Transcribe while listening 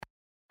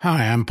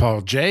Hi, I'm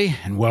Paul J.,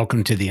 and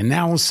welcome to the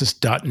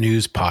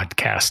theAnalysis.news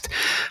podcast.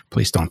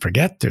 Please don't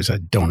forget there's a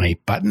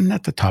donate button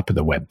at the top of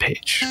the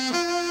webpage.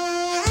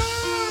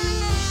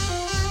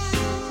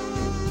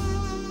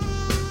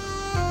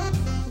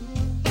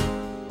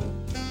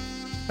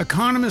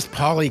 Economist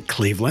Polly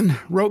Cleveland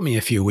wrote me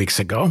a few weeks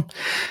ago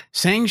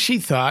saying she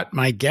thought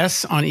my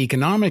guests on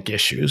economic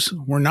issues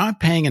were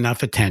not paying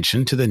enough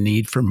attention to the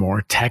need for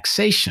more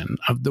taxation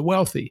of the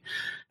wealthy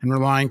and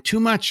relying too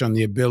much on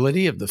the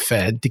ability of the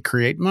Fed to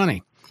create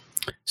money.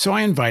 So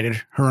I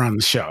invited her on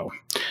the show.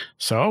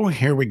 So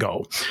here we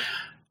go.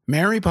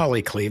 Mary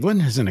Polly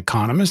Cleveland is an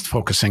economist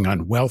focusing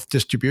on wealth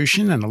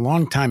distribution and a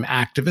longtime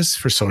activist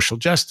for social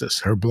justice.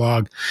 Her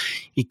blog,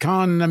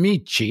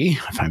 Economici,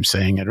 if I'm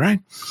saying it right,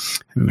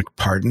 and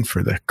pardon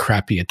for the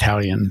crappy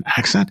Italian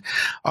accent,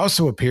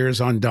 also appears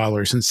on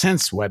Dollars and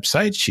Cents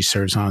website. She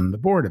serves on the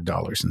board of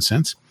Dollars and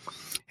Cents.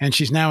 And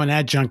she's now an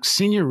adjunct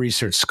senior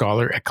research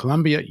scholar at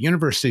Columbia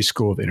University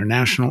School of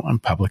International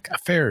and Public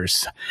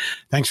Affairs.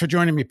 Thanks for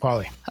joining me,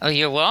 Polly. Oh,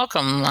 you're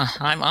welcome.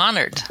 I'm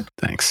honored.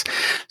 Thanks.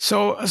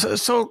 So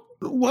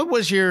what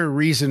was your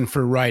reason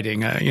for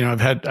writing?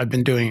 I've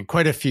been doing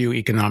quite a few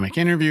economic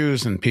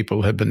interviews, and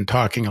people have been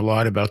talking a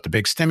lot about the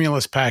big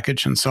stimulus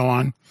package and so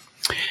on.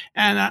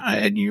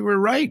 And you were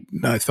right,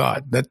 I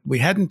thought, that we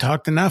hadn't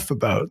talked enough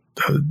about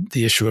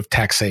the issue of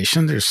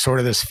taxation. There's sort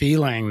of this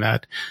feeling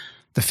that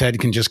the Fed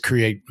can just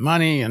create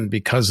money, and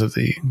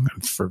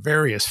for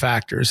various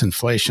factors,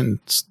 inflation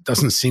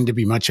doesn't seem to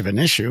be much of an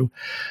issue.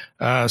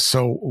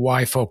 So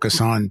why focus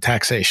on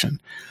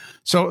taxation?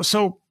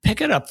 So pick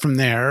it up from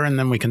there, and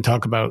then we can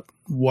talk about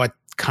what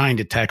kind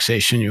of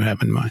taxation you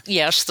have in mind.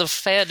 Yes, the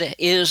Fed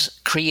is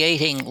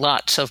creating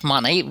lots of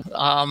money,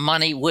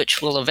 money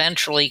which will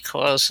eventually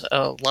cause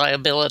a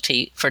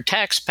liability for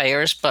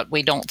taxpayers, but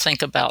we don't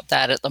think about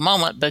that at the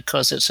moment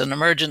because it's an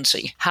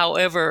emergency.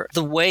 However,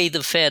 the way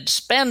the Fed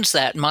spends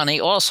that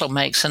money also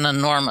makes an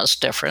enormous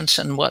difference,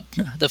 and what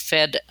the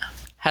Fed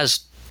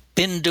has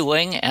been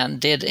doing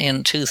and did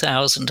in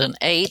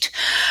 2008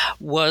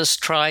 was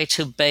try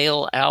to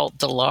bail out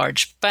the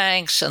large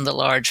banks and the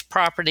large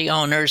property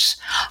owners.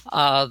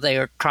 They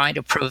are trying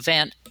to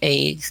prevent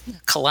a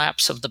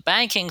collapse of the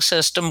banking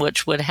system,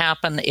 which would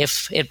happen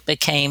if it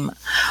became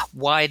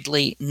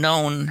widely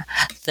known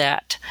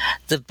that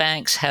the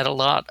banks had a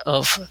lot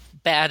of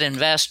bad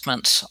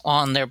investments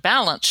on their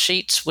balance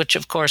sheets, which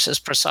of course is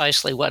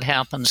precisely what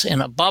happens in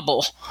a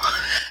bubble.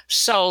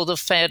 So the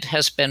Fed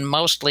has been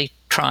mostly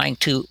trying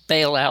to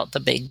bail out the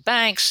big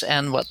banks,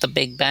 and what the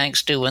big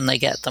banks do when they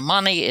get the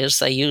money is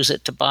they use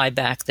it to buy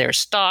back their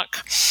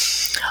stock.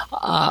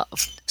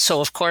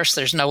 So of course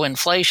there's no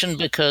inflation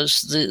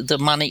because the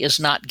money is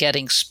not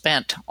getting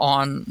spent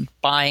on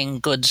buying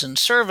goods and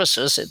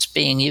services. It's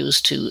being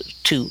used to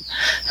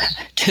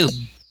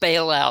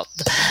bail out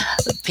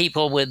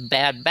people with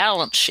bad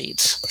balance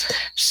sheets.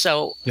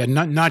 So yeah,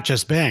 not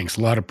just banks,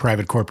 a lot of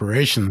private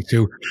corporations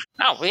too.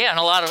 Oh yeah, and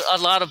a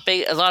lot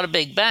of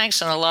big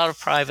banks and a lot of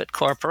private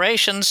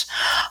corporations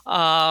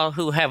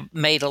who have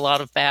made a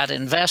lot of bad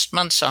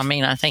investments. I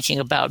mean, I'm thinking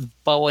about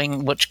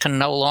Boeing, which can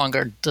no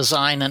longer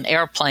design an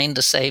airplane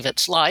to save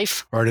its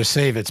life, or to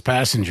save its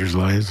passengers'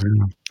 lives.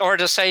 Or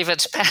to save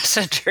its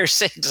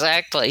passengers,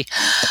 exactly.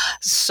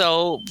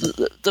 So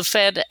the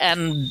Fed,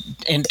 and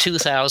in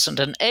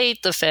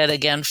 2008, the Fed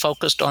again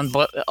focused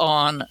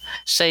on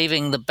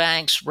saving the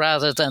banks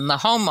rather than the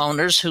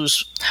homeowners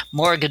whose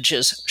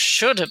mortgages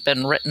should have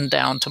been written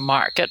down to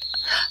market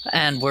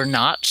and were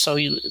not. So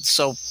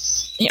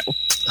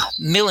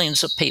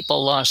millions of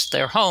people lost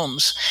their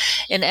homes.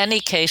 In any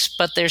case,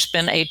 but there's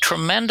been a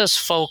tremendous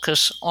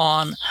focus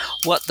on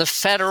what the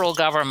federal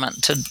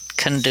government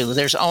can do.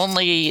 There's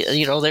only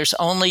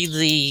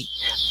the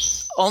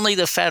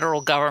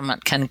federal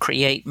government can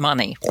create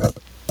money.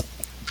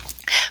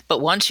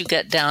 But once you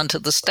get down to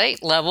the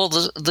state level,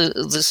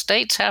 the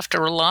states have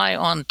to rely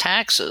on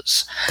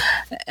taxes,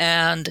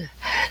 and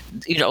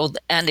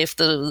if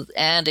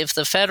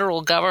the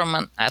federal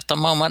government at the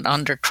moment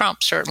under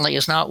Trump certainly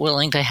is not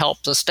willing to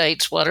help the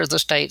states, what are the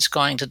states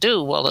going to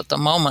do? Well, at the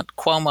moment,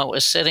 Cuomo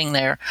is sitting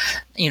there,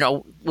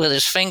 with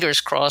his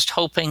fingers crossed,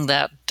 hoping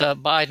that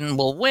Biden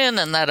will win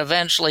and that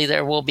eventually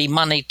there will be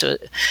money to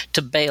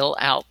bail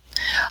out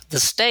the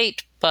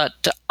state.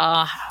 But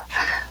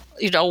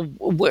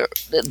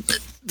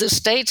the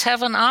states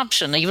have an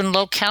option. Even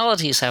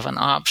localities have an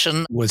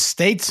option. With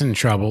states in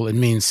trouble, it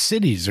means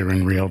cities are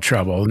in real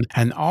trouble.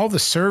 And all the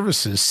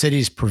services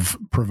cities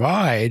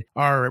provide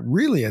are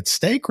really at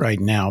stake right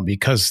now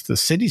because the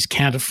cities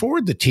can't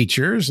afford the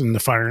teachers and the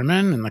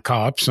firemen and the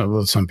cops,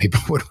 although some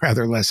people would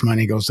rather less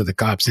money goes to the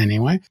cops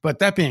anyway. But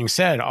that being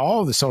said,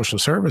 all the social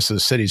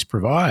services cities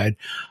provide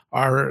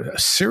are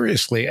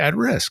seriously at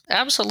risk.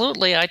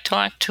 Absolutely. I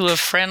talked to a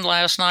friend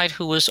last night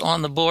who was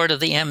on the board of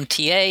the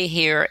MTA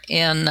here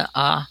in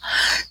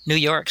New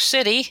York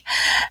City,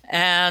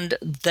 and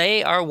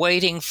they are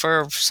waiting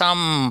for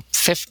some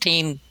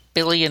 $15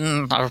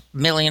 billion or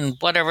million,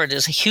 whatever it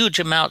is, a huge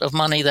amount of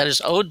money that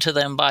is owed to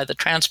them by the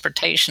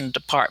Transportation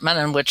Department,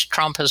 and which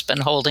Trump has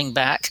been holding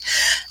back.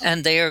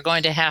 And they are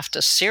going to have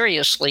to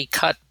seriously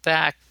cut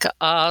back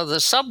the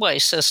subway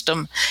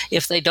system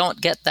if they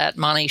don't get that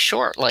money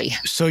shortly.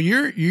 So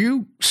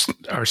you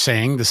are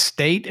saying the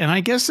state, and I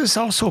guess this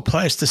also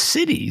applies to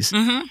cities,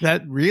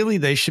 that really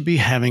they should be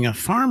having a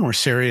far more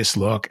serious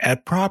look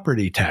at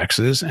property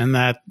taxes, and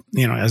that,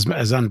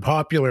 as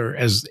unpopular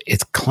as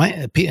it's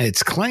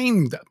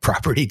claimed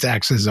property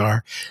taxes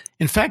are,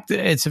 in fact,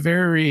 it's a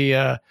very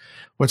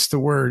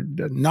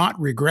not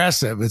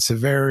regressive. It's a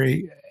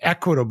very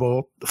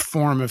equitable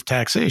form of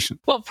taxation.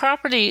 Well,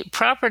 property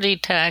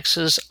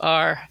taxes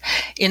are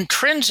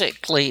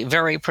intrinsically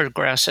very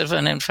progressive,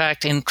 and in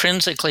fact,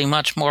 intrinsically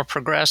much more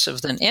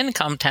progressive than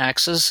income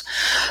taxes,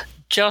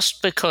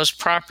 just because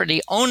property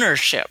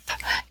ownership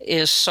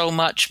is so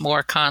much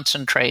more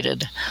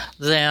concentrated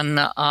than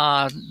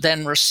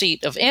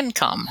receipt of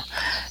income.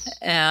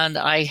 And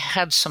I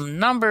had some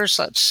numbers.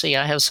 Let's see,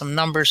 I have some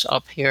numbers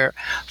up here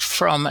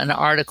from an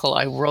article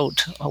I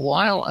wrote a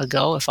while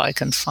ago, if I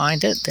can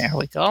find it. There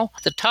we go.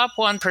 The top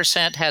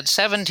 1% had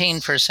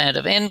 17%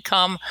 of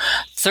income,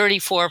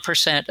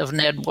 34% of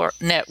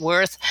net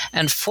worth,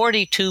 and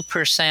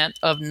 42%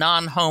 of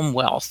non-home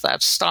wealth.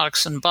 That's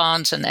stocks and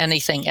bonds and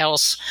anything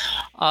else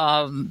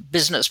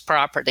business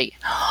property.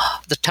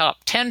 The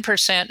top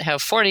 10%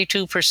 have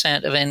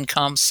 42% of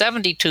income,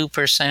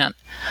 72%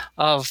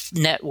 of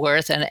net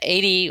worth, and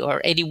 80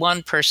 or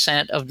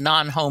 81% of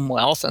non-home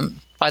wealth. And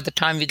by the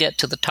time you get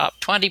to the top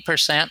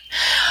 20%,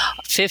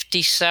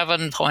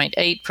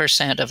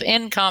 57.8% of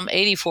income,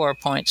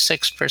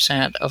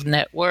 84.6% of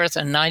net worth,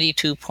 and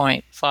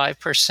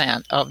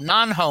 92.5% of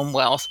non-home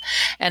wealth.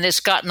 And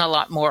it's gotten a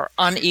lot more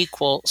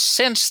unequal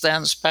since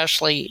then,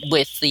 especially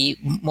with the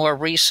more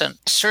recent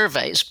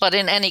surveys. But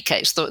in any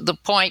case, the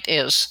point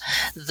is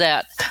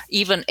that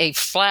even a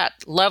flat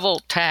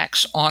level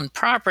tax on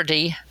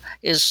property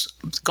is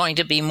going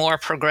to be more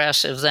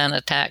progressive than a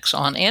tax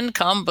on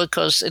income,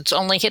 because it's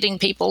only hitting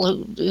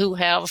people who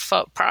have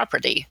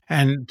property.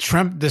 And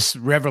this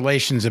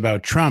revelations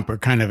about Trump are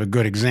kind of a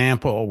good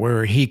example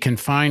where he can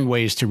find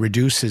ways to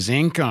reduce his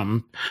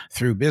income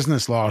through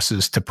business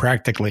losses to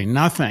practically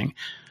nothing.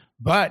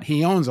 But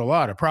he owns a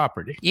lot of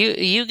property.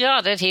 You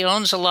got it. He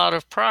owns a lot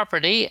of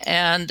property.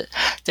 And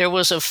there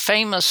was a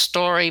famous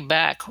story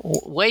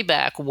way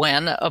back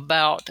when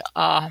about,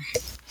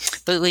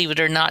 believe it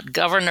or not,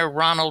 Governor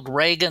Ronald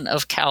Reagan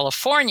of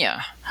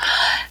California.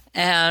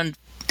 And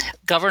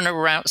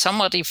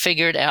somebody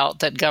figured out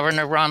that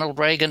Governor Ronald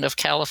Reagan of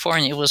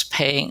California was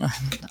paying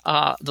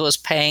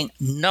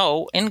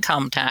no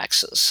income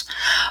taxes.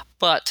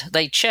 But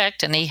they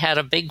checked, and he had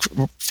a big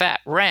fat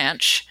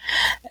ranch,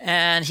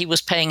 and he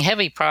was paying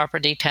heavy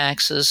property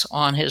taxes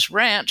on his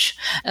ranch.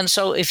 And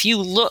so if you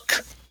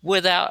look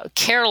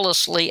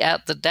carelessly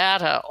at the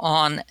data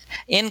on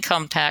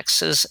income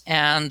taxes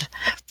and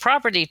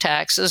property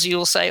taxes,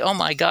 you'll say, oh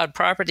my God,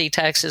 property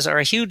taxes are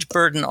a huge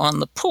burden on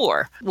the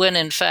poor, when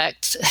in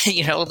fact,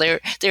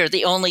 they're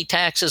the only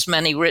taxes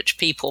many rich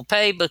people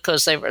pay,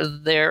 because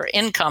their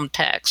income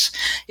tax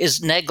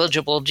is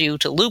negligible due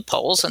to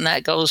loopholes. And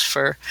that goes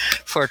for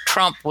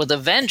Trump with a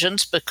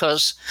vengeance,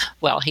 because,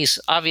 well, he's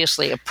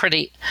obviously a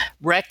pretty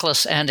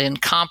reckless and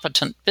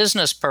incompetent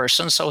business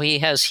person, so he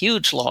has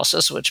huge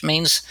losses, which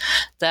means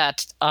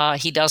that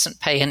he doesn't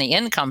pay any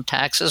income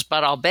taxes,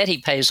 but I'll bet he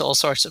pays all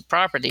sorts of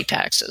property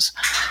taxes.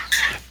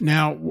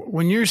 Now,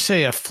 when you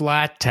say a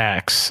flat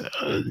tax,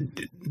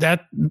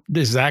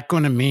 is that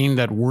going to mean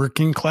that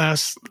working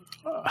class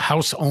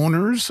house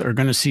owners are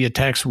going to see a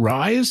tax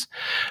rise?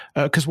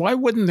 Because why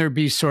wouldn't there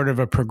be sort of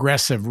a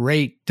progressive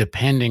rate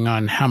depending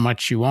on how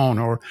much you own,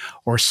 or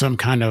some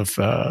kind of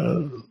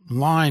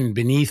line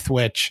beneath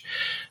which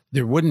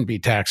there wouldn't be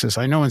taxes?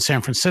 I know in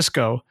San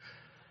Francisco,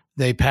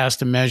 they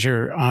passed a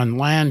measure on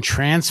land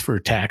transfer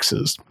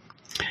taxes.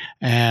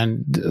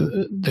 And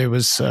there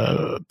was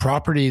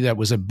property that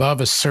was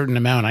above a certain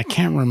amount. I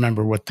can't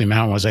remember what the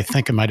amount was. I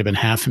think it might have been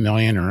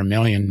 $500,000 or $1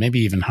 million, maybe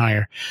even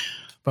higher.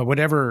 But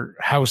whatever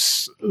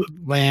house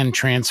land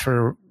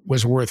transfer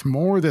was worth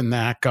more than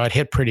that got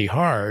hit pretty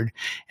hard.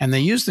 And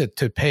they used it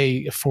to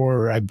pay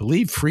for, I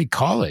believe, free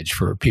college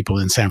for people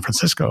in San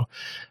Francisco.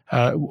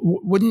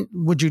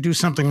 Would you do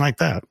something like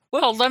that?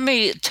 Well, let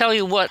me tell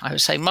you what I would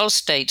say most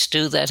states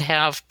do that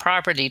have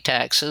property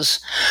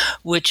taxes,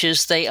 which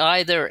is they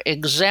either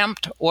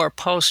exempt or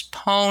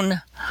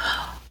postpone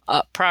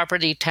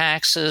property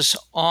taxes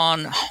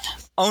on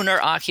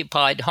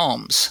owner-occupied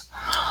homes,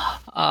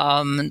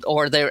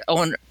 or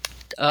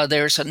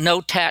there's a no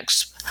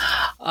tax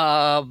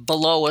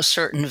below a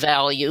certain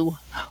value,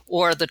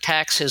 or the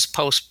tax is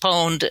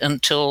postponed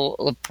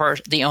until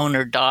the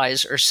owner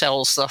dies or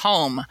sells the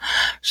home.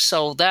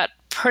 So that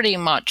pretty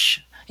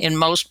much, in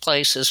most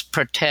places,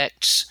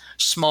 protects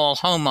small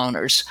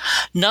homeowners.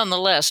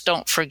 Nonetheless,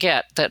 don't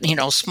forget that,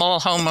 small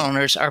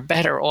homeowners are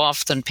better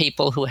off than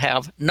people who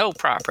have no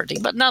property.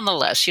 But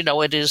nonetheless,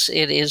 it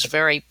is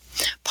very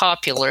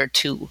popular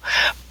to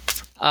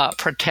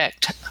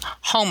protect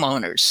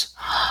homeowners.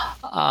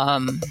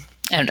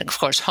 And of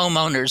course,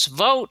 homeowners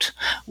vote,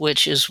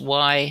 which is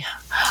why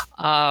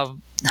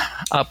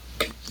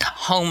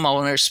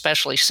homeowners,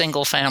 especially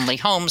single-family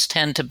homes,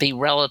 tend to be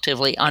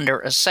relatively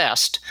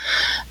underassessed,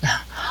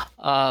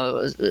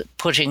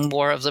 putting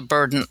more of the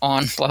burden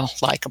on, well,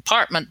 like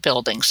apartment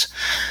buildings.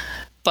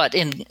 But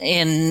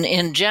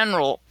in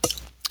general,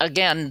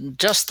 again,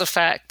 just the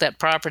fact that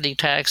property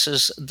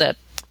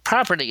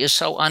is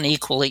so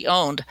unequally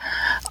owned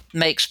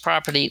makes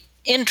property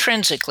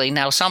intrinsically.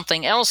 Now,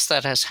 something else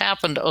that has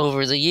happened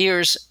over the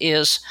years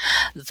is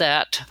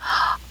that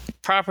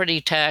property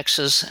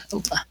taxes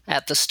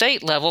at the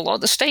state level, well,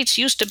 the states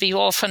used to be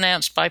all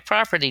financed by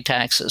property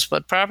taxes,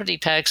 but property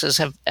taxes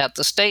at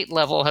the state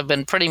level have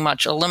been pretty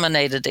much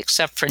eliminated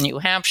except for New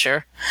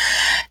Hampshire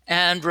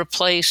and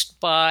replaced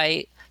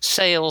by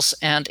sales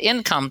and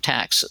income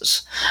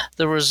taxes.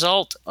 The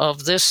result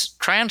of this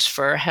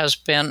transfer has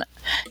been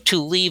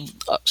to leave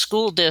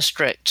school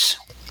districts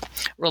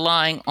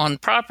relying on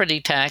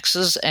property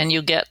taxes, and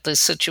you get the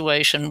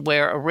situation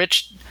where a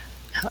rich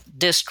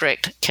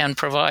district can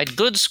provide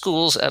good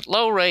schools at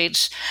low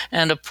rates,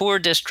 and a poor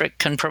district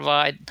can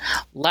provide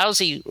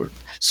lousy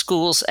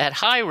schools at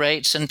high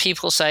rates. And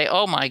people say,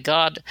 oh my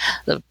God,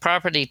 the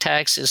property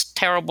tax is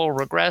terrible,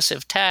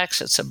 regressive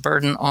tax. It's a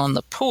burden on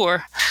the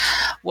poor.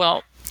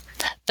 Well,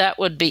 that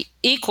would be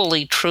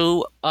equally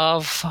true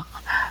of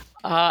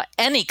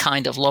any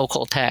kind of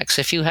local tax.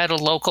 If you had a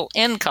local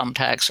income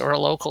tax or a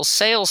local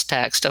sales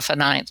tax to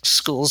finance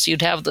schools,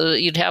 you'd have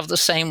the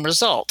same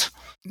result.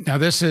 Now,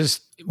 this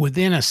is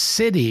within a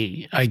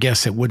city. I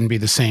guess it wouldn't be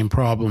the same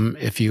problem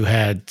if you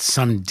had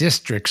some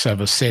districts of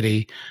a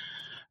city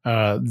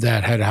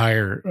that had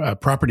higher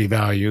property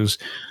values.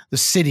 The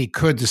city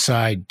could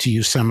decide to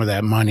use some of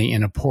that money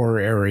in a poorer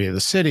area of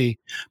the city.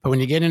 But when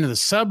you get into the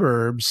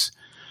suburbs,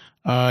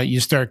 you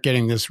start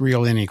getting this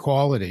real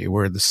inequality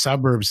where the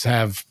suburbs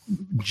have,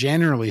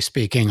 generally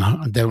speaking,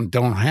 don't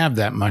have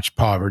that much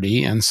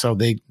poverty. And so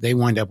they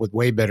wind up with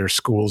way better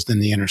schools than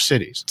the inner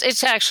cities.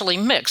 It's actually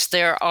mixed.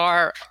 There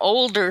are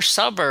older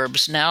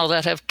suburbs now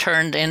that have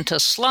turned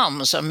into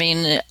slums. I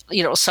mean,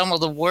 some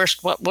of the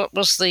worst, what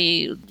was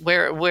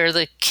where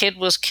the kid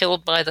was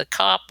killed by the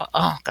cop?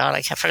 Oh God,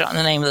 I have forgotten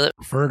the name of it.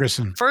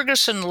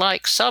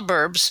 Ferguson-like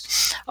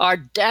suburbs are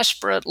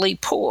desperately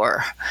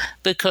poor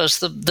because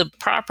the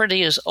property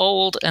is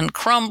old and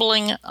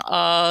crumbling.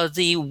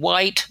 The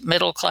white,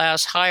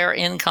 middle-class,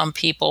 higher-income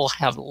people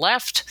have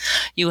left.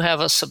 You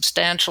have a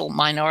substantial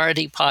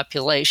minority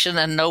population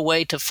and no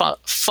way to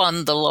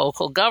fund the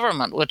local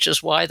government, which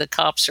is why the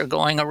cops are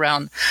going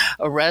around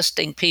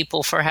arresting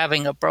people for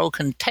having a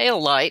broken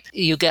taillight.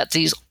 You get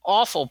these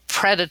awful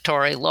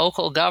predatory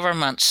local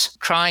governments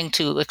trying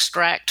to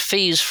extract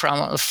fees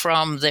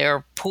from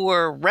their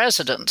poor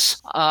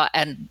residents.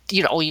 And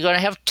you're going to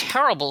have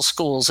terrible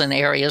schools in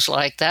areas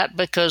like that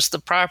because the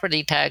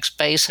property tax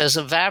base has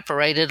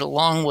evaporated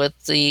along with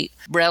the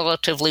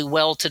relatively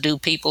well-to-do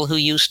people who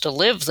used to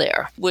live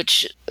there,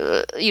 which,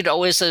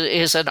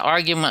 is an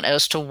argument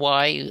as to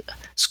why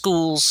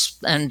schools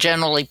and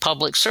generally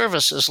public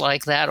services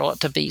like that ought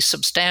to be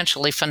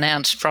substantially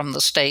financed from the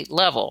state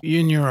level.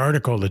 In your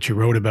article that you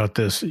wrote about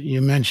this,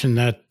 you mentioned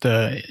that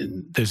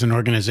there's an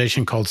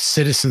organization called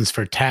Citizens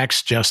for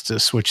Tax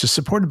Justice, which is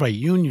supported by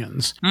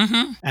unions,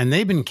 and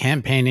they've been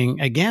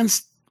campaigning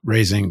against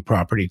raising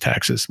property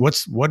taxes.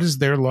 What is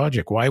their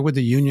logic? Why would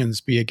the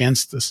unions be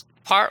against this?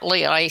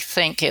 Partly, I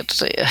think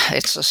it's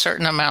a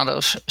certain amount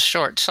of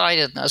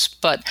short-sightedness,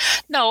 but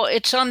no,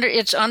 it's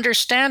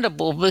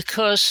understandable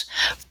because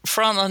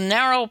from a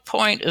narrow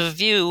point of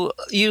view,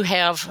 you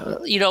have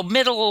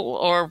middle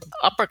or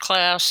upper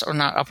class, or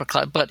not upper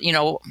class, but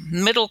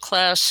middle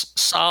class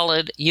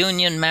solid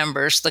union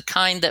members, the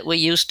kind that we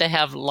used to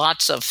have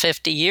lots of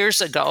 50 years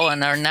ago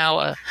and are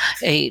now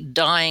a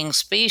dying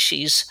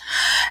species,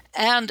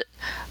 and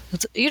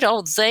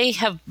they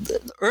have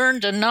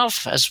earned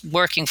enough as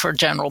working for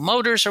General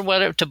Motors or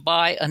whatever to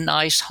buy a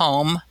nice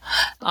home,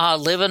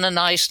 live in a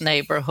nice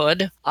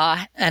neighborhood,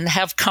 and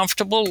have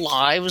comfortable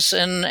lives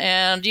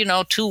and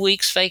 2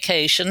 weeks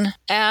vacation.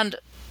 And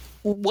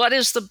what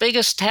is the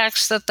biggest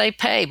tax that they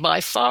pay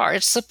by far?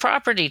 It's the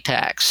property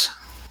tax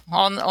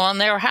on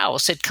their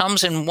house. It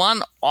comes in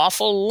one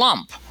awful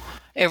lump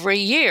every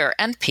year,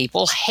 and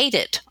people hate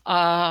it.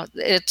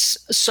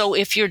 So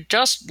if you're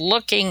just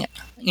looking,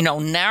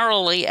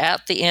 narrowly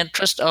at the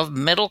interest of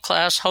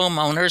middle-class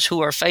homeowners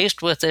who are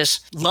faced with this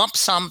lump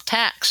sum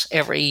tax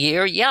every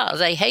year, yeah,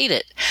 they hate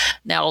it.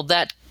 Now,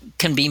 that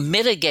can be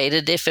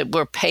mitigated if it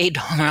were paid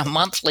on a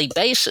monthly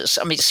basis.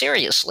 I mean,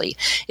 seriously,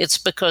 it's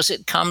because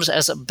it comes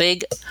as a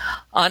big,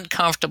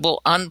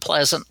 uncomfortable,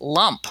 unpleasant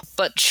lump.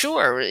 But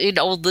sure,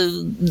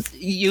 the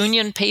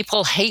union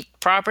people hate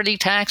property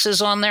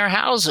taxes on their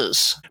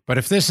houses. But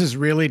if this is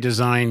really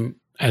designed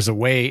as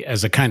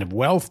a kind of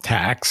wealth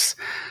tax,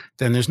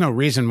 then there's no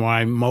reason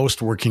why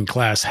most working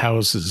class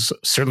houses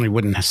certainly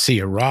wouldn't see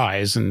a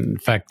rise. And in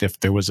fact,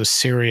 if there was a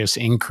serious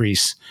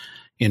increase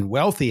in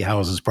wealthy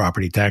houses'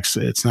 property tax,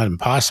 it's not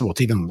impossible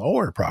to even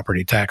lower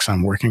property tax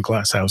on working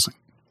class housing.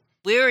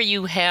 where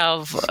you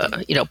have,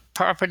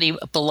 property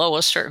below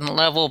a certain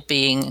level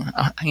being,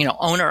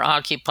 owner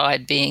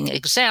occupied, being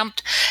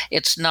exempt,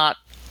 it's not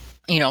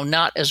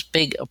as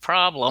big a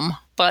problem.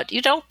 But,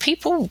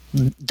 people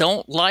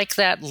don't like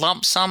that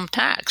lump sum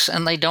tax,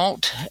 and they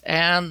don't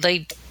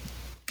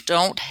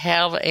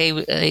have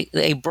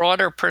a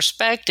broader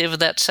perspective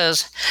that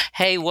says,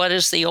 hey, what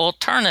is the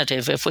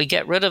alternative? If we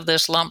get rid of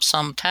this lump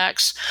sum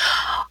tax,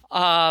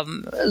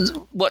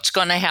 what's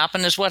going to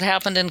happen is what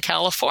happened in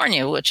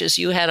California, which is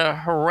you had a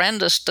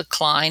horrendous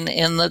decline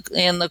in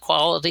the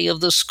quality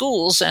of the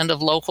schools and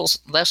of locals.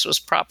 This was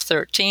Prop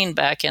 13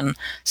 back in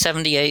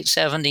 78,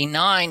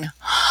 79,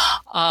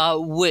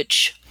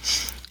 which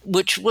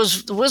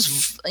was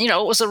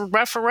it was a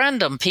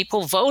referendum.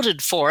 People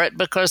voted for it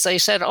because they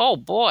said, oh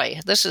boy,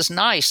 this is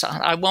nice.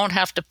 I won't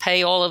have to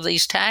pay all of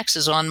these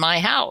taxes on my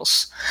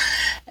house.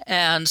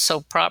 And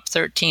so Prop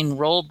 13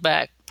 rolled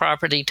back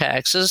property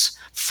taxes,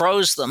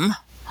 froze them,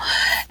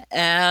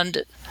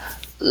 and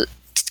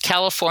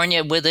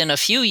California, within a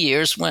few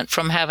years, went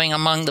from having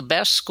among the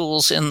best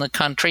schools in the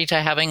country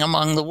to having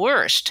among the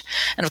worst.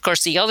 And of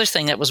course, the other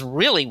thing that was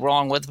really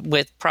wrong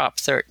with Prop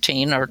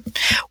 13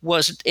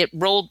 was it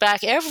rolled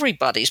back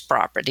everybody's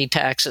property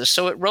taxes.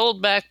 So it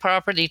rolled back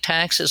property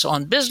taxes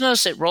on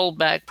business. It rolled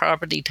back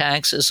property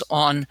taxes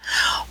on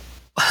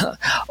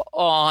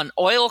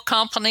oil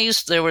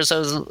companies. There was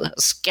a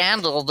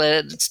scandal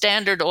that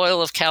Standard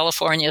Oil of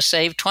California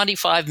saved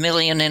 $25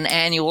 million in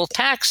annual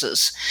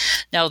taxes.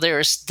 Now,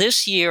 there's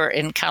this year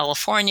in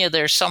California,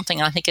 there's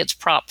something, I think it's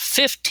Prop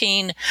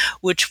 15,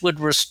 which would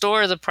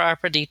restore the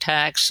property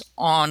tax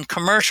on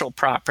commercial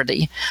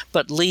property,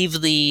 but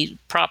leave the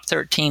Prop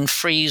 13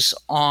 freeze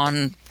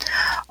on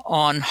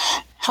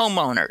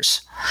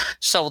homeowners.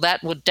 So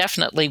that would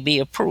definitely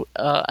be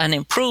an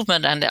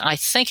improvement, and I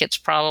think it's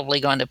probably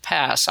going to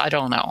pass. I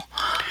don't know.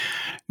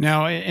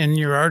 Now, in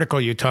your article,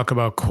 you talk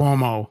about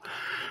Cuomo,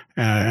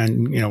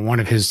 and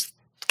one of his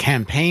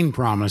campaign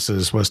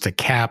promises was to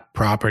cap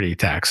property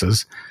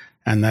taxes,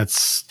 and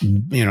that's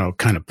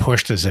kind of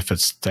pushed as if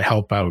it's to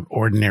help out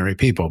ordinary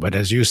people. But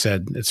as you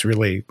said, it's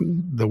really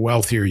the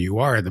wealthier you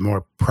are, the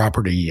more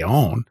property you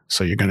own,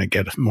 so you're going to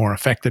get more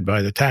affected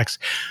by the tax.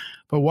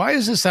 But why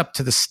is this up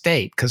to the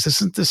state? Because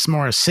isn't this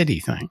more a city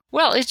thing?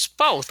 Well, it's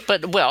both.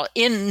 But,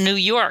 in New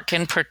York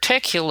in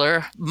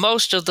particular,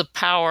 most of the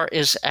power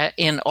is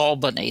in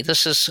Albany.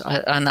 This is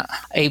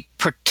a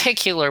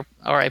particular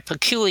or a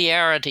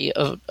peculiarity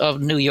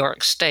of New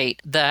York State,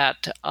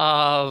 that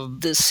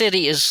the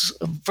city is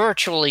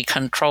virtually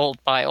controlled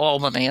by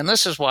Albany. And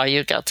this is why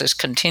you've got this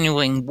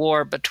continuing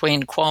war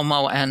between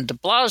Cuomo and de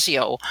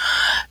Blasio,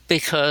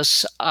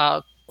 because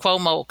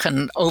Cuomo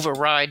can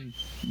override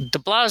de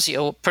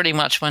Blasio pretty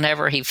much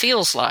whenever he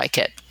feels like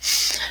it.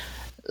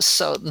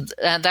 So,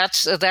 and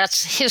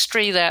that's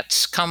history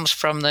that comes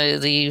from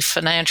the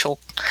financial,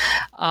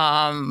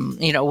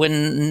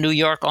 when New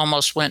York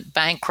almost went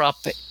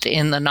bankrupt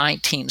in the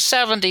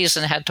 1970s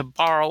and had to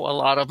borrow a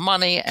lot of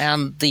money,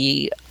 and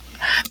the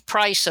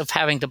price of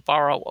having to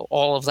borrow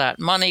all of that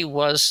money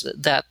was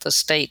that the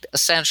state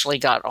essentially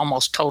got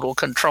almost total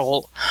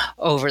control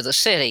over the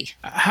city.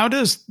 How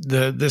does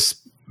this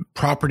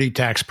property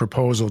tax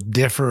proposal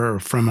differ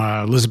from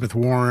Elizabeth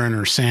Warren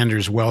or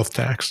Sanders' wealth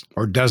tax,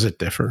 or does it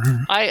differ?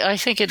 I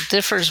think it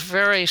differs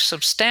very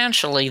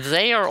substantially.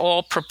 They are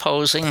all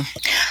proposing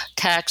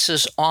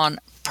taxes on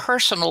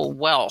personal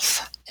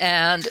wealth.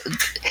 And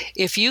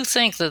if you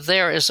think that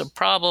there is a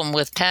problem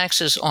with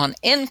taxes on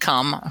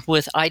income,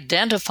 with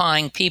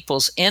identifying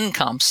people's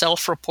income,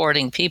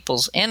 self-reporting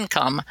people's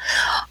income,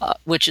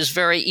 which is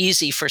very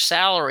easy for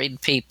salaried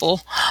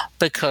people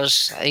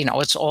because,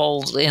 it's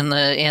all in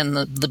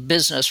the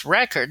business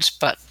records,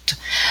 but,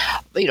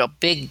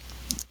 big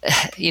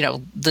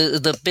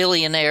the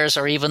billionaires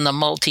or even the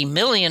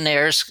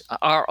multimillionaires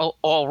are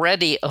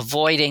already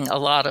avoiding a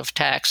lot of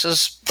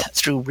taxes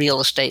through real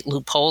estate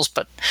loopholes,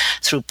 but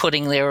through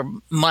putting their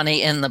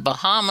money in the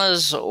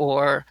Bahamas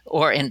or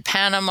in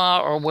Panama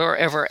or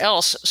wherever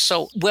else.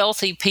 So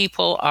wealthy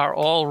people are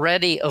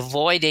already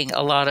avoiding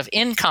a lot of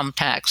income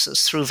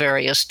taxes through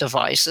various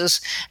devices.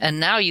 And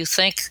now you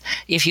think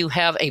if you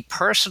have a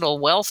personal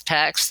wealth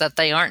tax that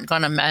they aren't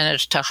going to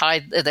manage to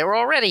hide. They're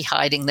already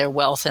hiding their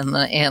wealth in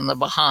the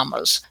Bahamas.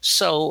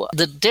 So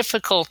the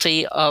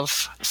difficulty of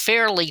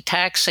fairly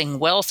taxing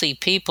wealthy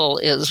people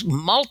is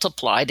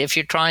multiplied if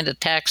you're trying to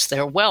tax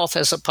their wealth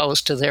as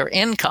opposed to their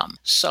income.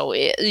 So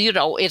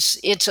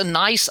it's a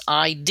nice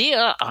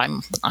idea.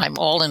 I'm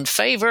all in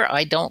favor.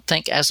 I don't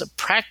think as a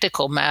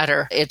practical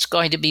matter it's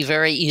going to be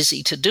very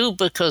easy to do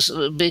because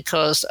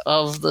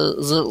of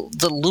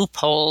the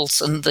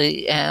loopholes and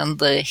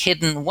the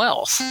hidden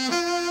wealth.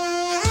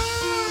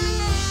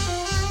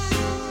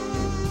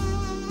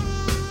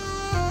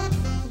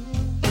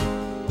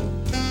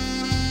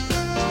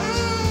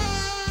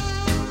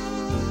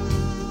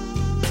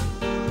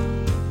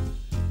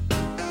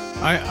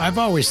 I've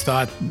always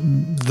thought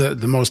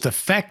the most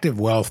effective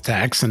wealth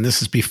tax, and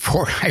this is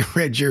before I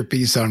read your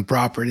piece on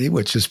property,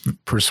 which is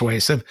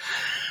persuasive,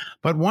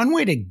 But one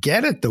way to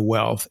get at the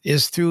wealth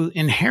is through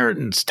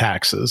inheritance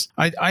taxes.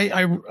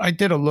 I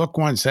did a look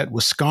once at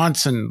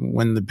Wisconsin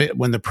when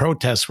the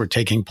protests were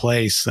taking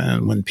place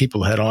and when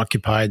people had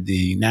occupied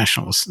the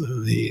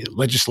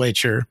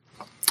legislature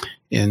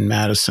in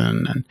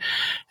Madison.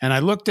 And I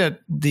looked at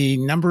the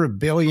number of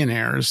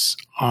billionaires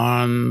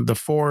on the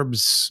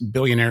Forbes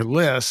billionaire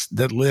list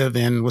that live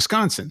in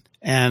Wisconsin.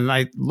 And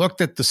I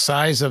looked at the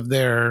size of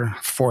their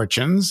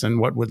fortunes and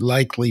what would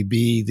likely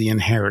be the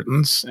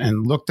inheritance,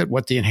 and looked at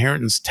what the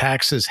inheritance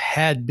taxes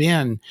had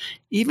been,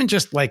 even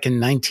just like in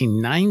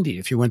 1990,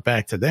 if you went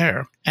back to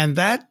there. And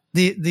that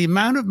the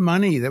amount of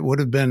money that would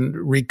have been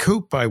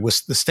recouped by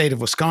the state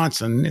of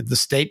Wisconsin, the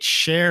state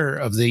share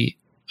of the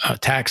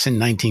tax in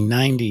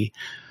 1990,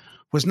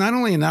 was not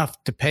only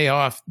enough to pay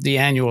off the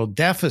annual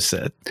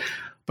deficit,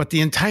 but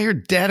the entire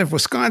debt of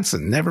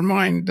Wisconsin, never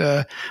mind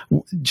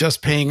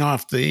just paying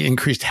off the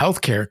increased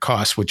healthcare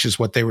costs, which is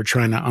what they were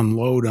trying to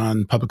unload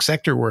on public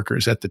sector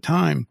workers at the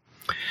time.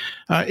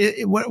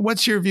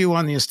 What's your view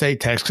on the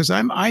estate tax? Because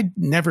I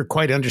never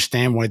quite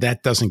understand why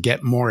that doesn't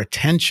get more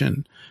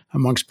attention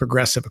amongst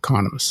progressive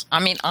economists. I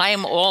mean, I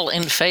am all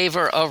in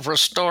favor of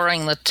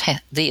restoring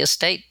the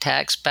estate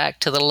tax back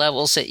to the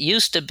levels it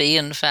used to be.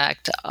 In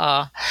fact,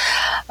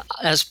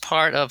 as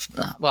part of,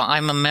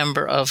 I'm a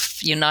member of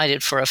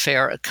United for a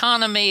Fair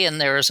Economy, and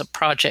there is a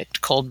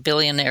project called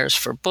Billionaires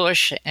for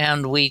Bush,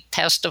 and we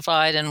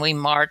testified and we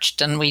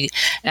marched and we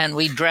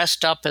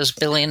dressed up as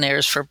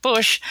Billionaires for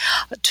Bush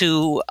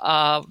to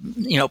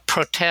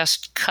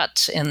protest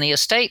cuts in the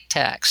estate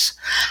tax.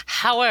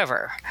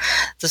 However,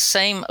 the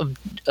same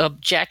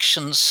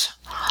objections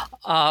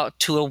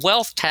to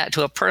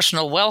a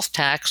personal wealth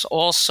tax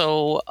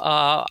also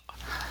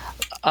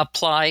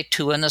apply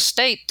to an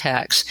estate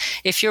tax.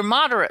 If you're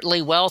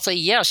moderately wealthy,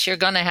 yes, you're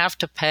going to have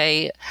to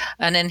pay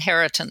an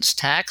inheritance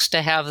tax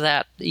to have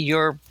that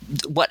your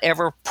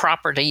whatever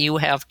property you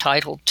have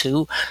title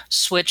to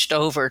switched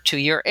over to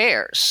your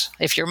heirs.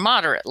 If you're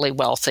moderately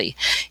wealthy,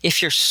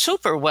 if you're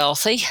super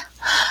wealthy,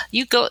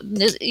 you go,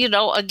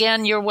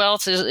 again, your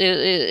wealth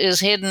is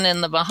hidden in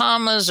the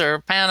Bahamas or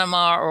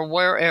Panama or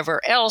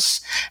wherever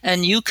else,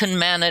 and you can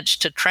manage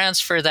to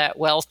transfer that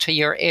wealth to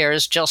your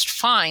heirs just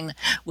fine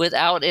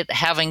without it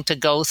having to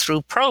go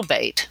through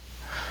probate.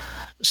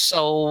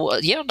 So,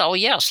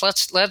 yes,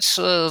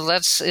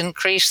 let's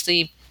increase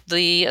the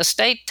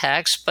estate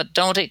tax, but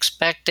don't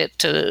expect it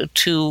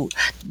to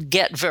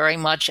get very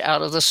much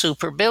out of the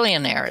super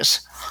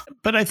billionaires.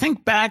 But I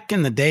think back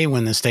in the day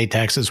when the estate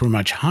taxes were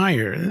much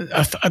higher,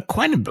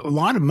 quite a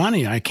lot of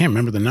money, I can't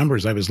remember the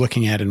numbers I was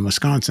looking at in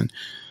Wisconsin,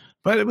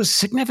 but it was a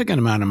significant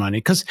amount of money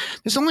because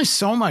there's only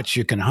so much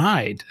you can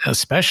hide,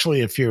 especially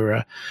if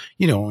you're,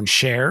 own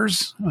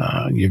shares.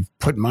 You've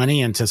put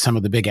money into some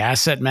of the big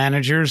asset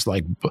managers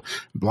like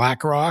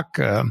BlackRock.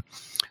 A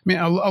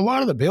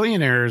lot of the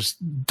billionaires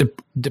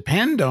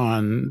depend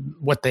on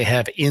what they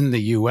have in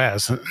the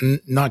U.S.,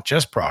 not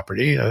just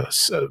property,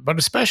 but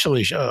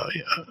especially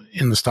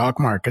in the stock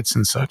markets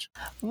and such.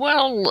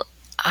 Well,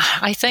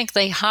 I think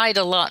they hide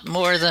a lot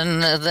more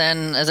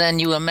than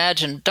you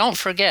imagine. Don't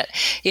forget,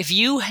 if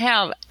you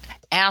have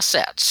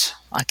assets,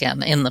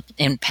 again,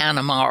 in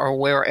Panama or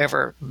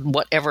wherever,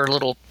 whatever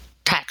little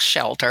tax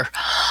shelter,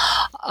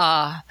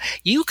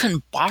 you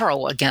can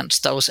borrow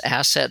against those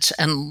assets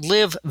and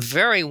live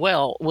very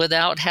well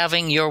without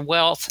having your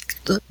wealth,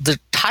 the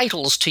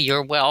titles to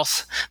your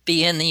wealth,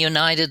 be in the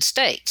United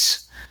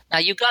States. Now,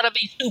 you've got to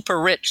be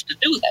super rich to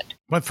do that.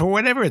 But for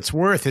whatever it's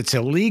worth, it's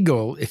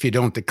illegal if you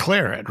don't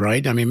declare it,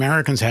 right? I mean,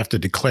 Americans have to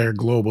declare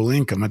global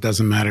income. It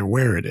doesn't matter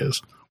where it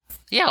is.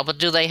 Yeah, but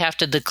do they have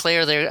to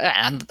declare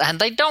and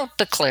they don't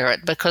declare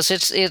it because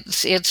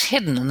it's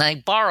hidden and they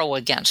borrow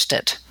against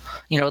it.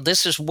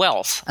 This is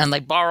wealth, and they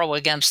borrow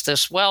against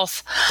this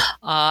wealth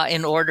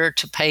in order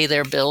to pay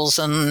their bills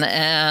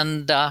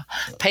and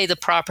pay the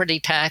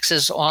property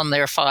taxes on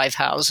their 5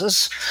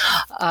 houses.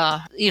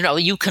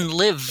 You can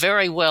live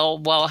very well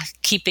while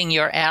keeping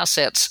your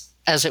assets,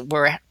 as it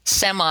were,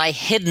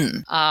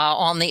 semi-hidden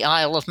on the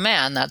Isle of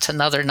Man. That's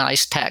another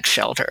nice tax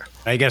shelter.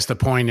 I guess the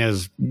point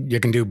is you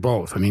can do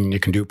both. I mean, you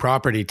can do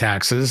property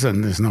taxes,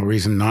 and there's no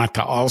reason not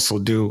to also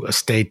do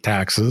estate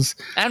taxes.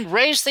 And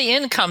raise the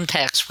income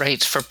tax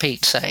rates, for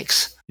Pete's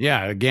sakes.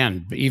 Yeah,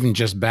 again, even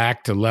just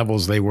back to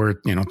levels they were,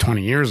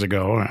 20 years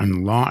ago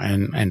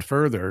and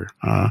further.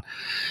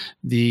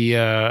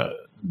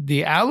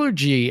 The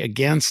allergy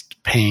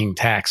against paying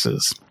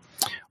taxes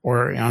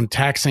or on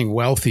taxing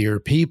wealthier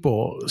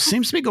people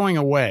seems to be going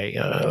away.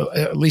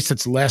 At least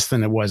it's less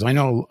than it was. I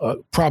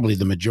know probably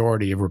the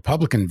majority of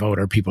Republican vote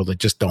are people that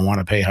just don't want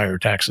to pay higher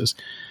taxes.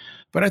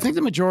 But I think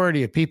the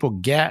majority of people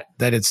get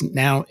that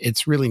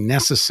it's really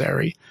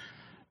necessary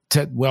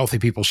that wealthy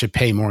people should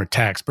pay more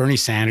tax. Bernie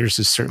Sanders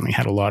has certainly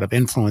had a lot of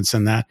influence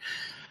in that.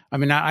 I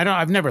mean,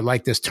 I've never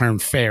liked this term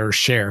fair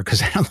share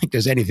because I don't think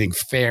there's anything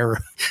fair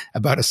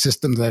about a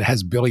system that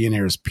has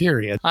billionaires,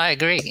 period. I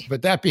agree.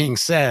 But that being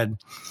said,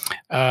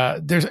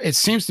 it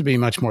seems to be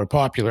much more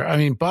popular. I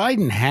mean,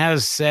 Biden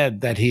has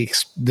said that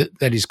he's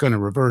going to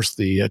reverse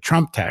the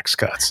Trump tax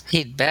cuts.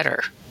 He'd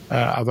better.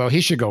 although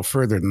he should go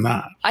further than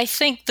that. I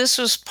think this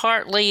was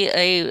partly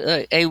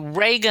a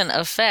Reagan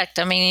effect.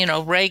 I mean,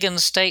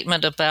 Reagan's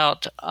statement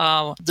about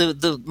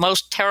the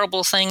most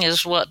terrible thing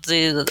is what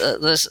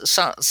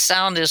the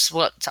sound is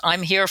what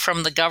I'm here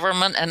from the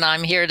government and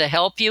I'm here to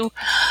help you.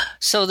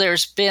 So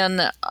there's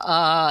been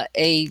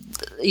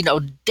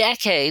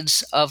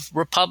decades of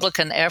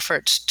Republican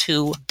efforts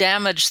to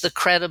damage the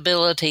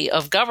credibility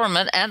of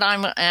government, and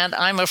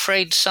I'm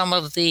afraid some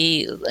of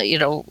the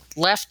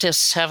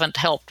leftists haven't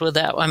helped with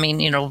that. I mean,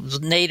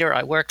 Nader,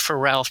 I worked for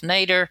Ralph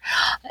Nader,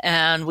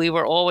 and we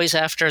were always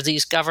after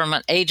these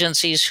government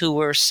agencies who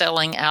were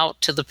selling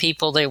out to the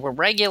people they were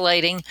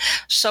regulating.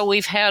 So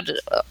we've had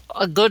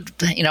a good,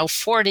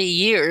 40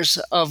 years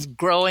of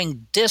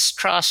growing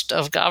distrust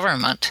of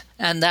government.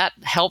 And that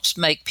helps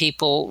make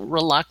people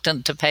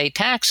reluctant to pay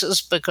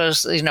taxes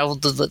because,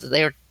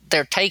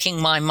 they're taking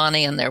my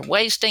money and they're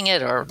wasting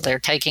it, or they're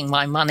taking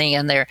my money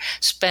and they're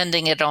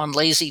spending it on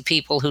lazy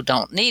people who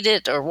don't need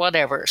it, or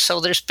whatever. So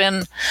there's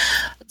been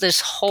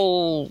this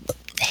whole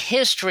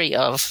history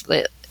of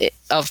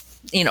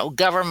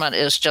government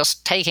is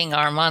just taking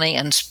our money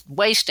and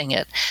wasting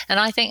it. And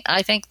I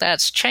think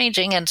that's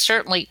changing, and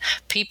certainly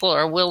people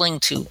are willing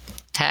to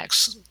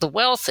tax the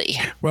wealthy.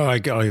 Well,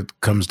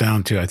 it comes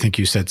down to, I think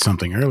you said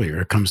something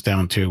earlier, it comes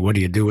down to what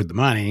do you do with the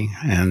money,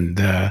 and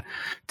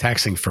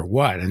taxing for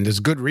what? And there's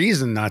good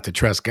reason not to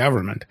trust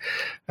government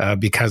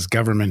because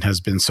government has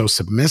been so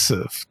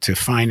submissive to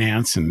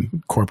finance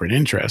and corporate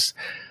interests.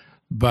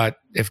 But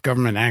if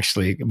government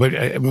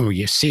when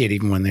you see it,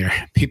 even when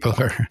people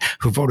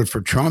who voted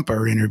for Trump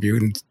are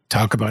interviewed and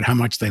talk about how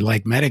much they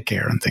like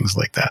Medicare and things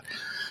like that.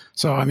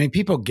 So, I mean,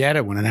 people get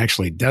it when it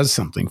actually does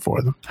something for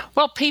them.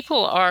 Well,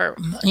 people are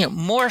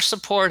more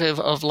supportive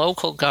of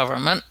local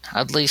government,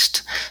 at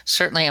least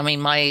certainly. I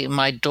mean,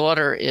 my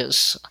daughter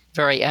is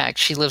very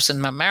active. She lives in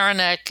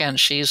Mamaroneck, and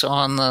she's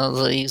on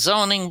the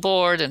zoning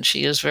board, and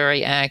she is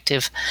very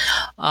active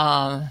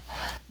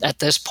at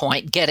this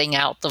point, getting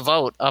out the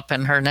vote up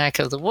in her neck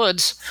of the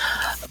woods.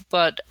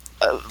 But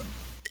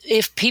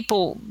if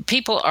people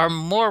are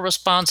more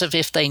responsive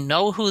if they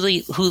know who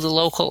the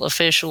local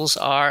officials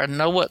are and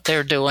know what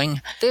they're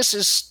doing. This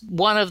is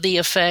one of the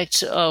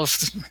effects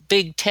of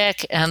big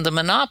tech, and the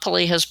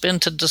monopoly has been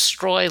to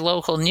destroy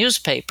local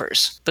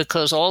newspapers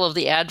because all of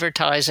the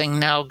advertising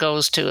now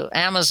goes to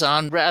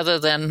Amazon rather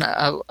than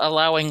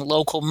allowing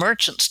local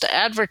merchants to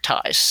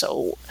advertise.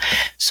 So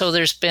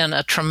there's been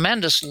a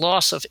tremendous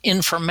loss of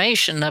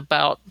information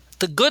about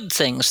the good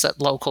things that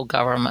local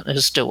government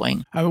is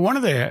doing. One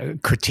of the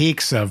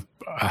critiques of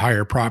a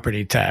higher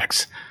property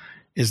tax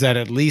is that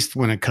at least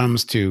when it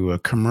comes to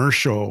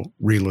commercial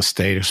real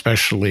estate,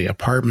 especially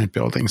apartment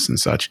buildings and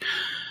such,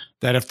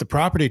 that if the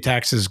property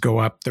taxes go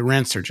up, the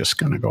rents are just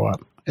going to go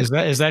up. Is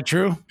that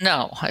true?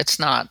 No, it's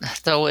not.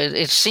 Though it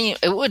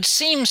would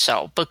seem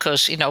so,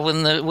 because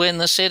when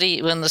the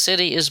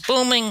city is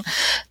booming,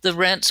 the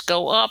rents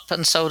go up,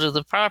 and so do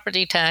the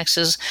property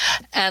taxes.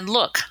 And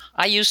look,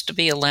 I used to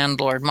be a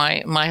landlord.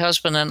 My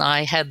husband and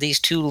I had these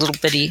two little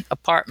bitty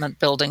apartment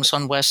buildings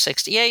on West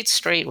 68th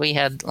Street. We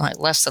had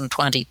less than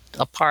 20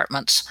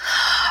 apartments,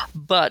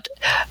 but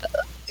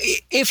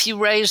if you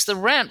raise the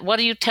rent, what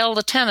do you tell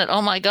the tenant?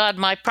 Oh my God,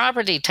 my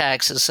property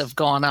taxes have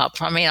gone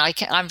up. I mean,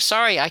 I'm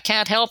sorry, I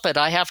can't help it.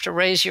 I have to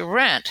raise your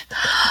rent.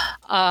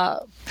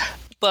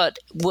 But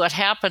what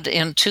happened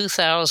in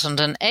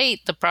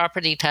 2008, the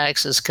property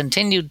taxes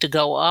continued to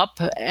go up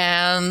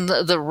and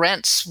the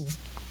rents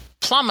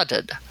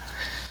plummeted.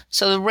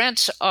 So the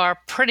rents are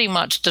pretty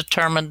much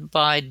determined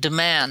by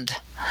demand.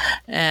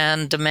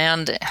 And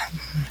demand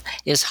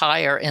is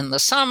higher in the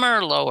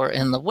summer, lower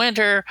in the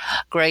winter,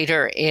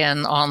 greater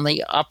on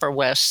the Upper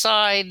West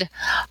Side,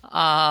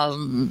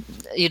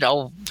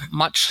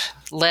 much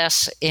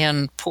less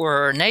in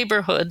poorer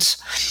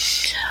neighborhoods.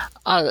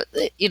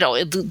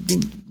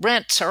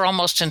 Rents are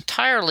almost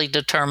entirely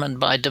determined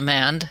by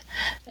demand.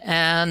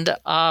 And,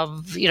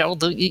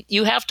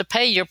 you have to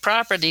pay your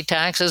property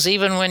taxes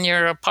even when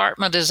your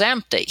apartment is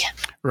empty.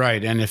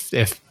 Right. And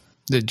if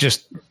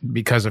just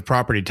because of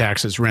property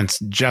taxes, rents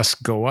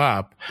just go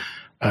up,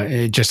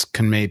 it just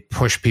may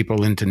push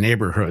people into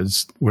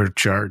neighborhoods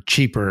which are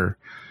cheaper,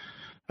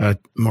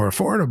 more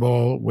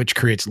affordable, which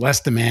creates less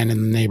demand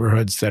in the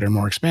neighborhoods that are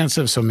more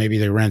expensive. So maybe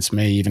the rents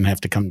may even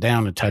have to come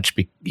down a touch,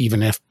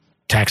 even if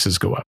taxes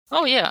go up.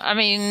 Oh yeah, I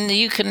mean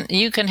you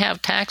can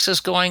have taxes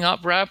going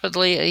up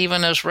rapidly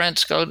even as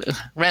rents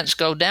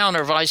go down,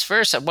 or vice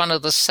versa. One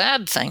of the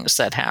sad things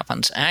that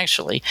happens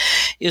actually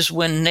is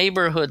when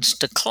neighborhoods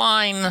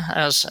decline,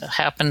 as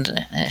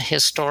happened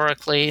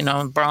historically,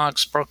 in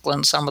Bronx,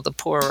 Brooklyn, some of the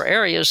poorer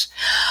areas.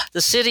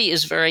 The city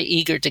is very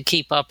eager to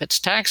keep up its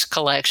tax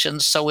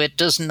collections, so it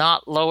does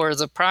not lower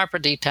the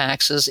property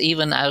taxes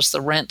even as the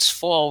rents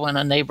fall when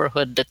a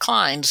neighborhood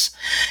declines,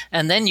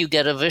 and then you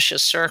get a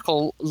vicious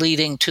circle leading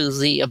leading to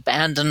the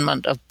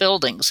abandonment of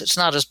buildings. It's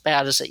not as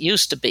bad as it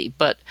used to be,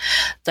 but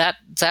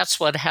that's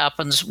what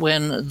happens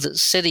when the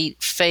city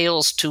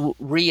fails to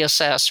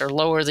reassess or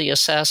lower the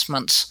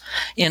assessments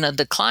in a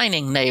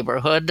declining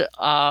neighborhood.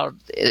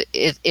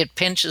 It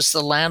pinches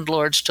the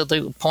landlords to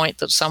the point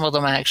that some of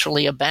them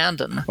actually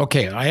abandon.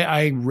 Okay,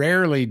 I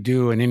rarely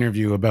do an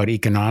interview about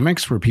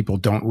economics where people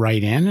don't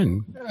write in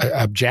and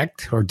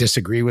object or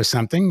disagree with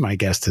something my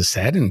guest has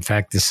said. In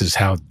fact, this is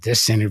how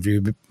this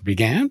interview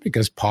began,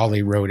 because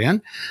Polly wrote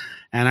in.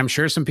 And I'm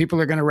sure some people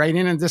are going to write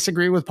in and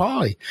disagree with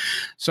Polly.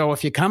 So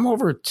if you come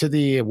over to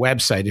the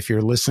website, if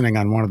you're listening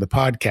on one of the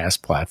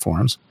podcast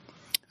platforms,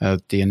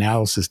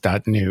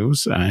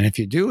 theAnalysis.news, and if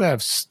you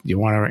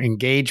want to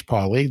engage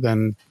Polly,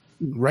 then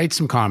write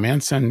some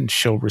comments and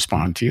she'll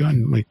respond to you,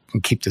 and we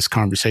can keep this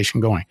conversation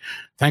going.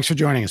 Thanks for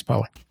joining us,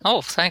 Polly.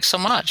 Oh, thanks so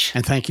much.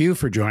 And thank you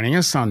for joining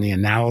us on the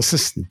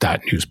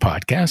Analysis.news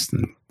podcast.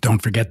 And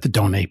don't forget the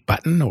donate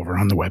button over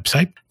on the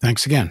website.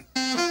 Thanks again.